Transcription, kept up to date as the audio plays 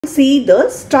See the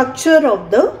structure of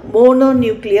the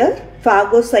mononuclear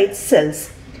phagocyte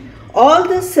cells. All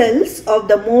the cells of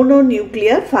the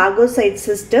mononuclear phagocyte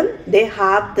system, they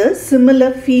have the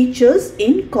similar features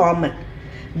in common.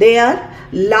 They are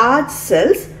large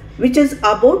cells which is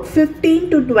about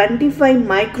 15 to 25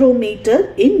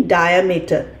 micrometer in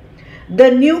diameter.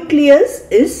 The nucleus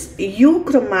is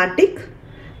euchromatic.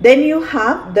 Then you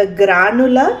have the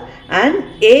granular and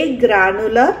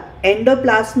agranular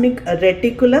endoplasmic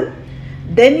reticulum.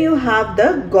 Then you have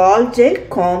the Golgi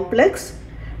complex,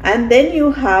 and then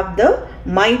you have the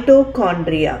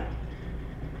mitochondria.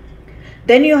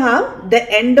 Then you have the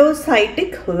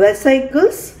endocytic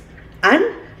vesicles and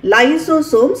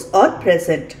lysosomes are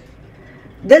present.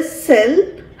 The cell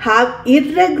have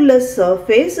irregular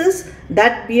surfaces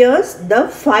that bears the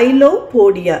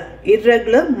philopodia,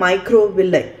 irregular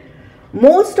microvilli.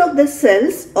 Most of the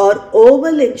cells are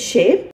oval in shape.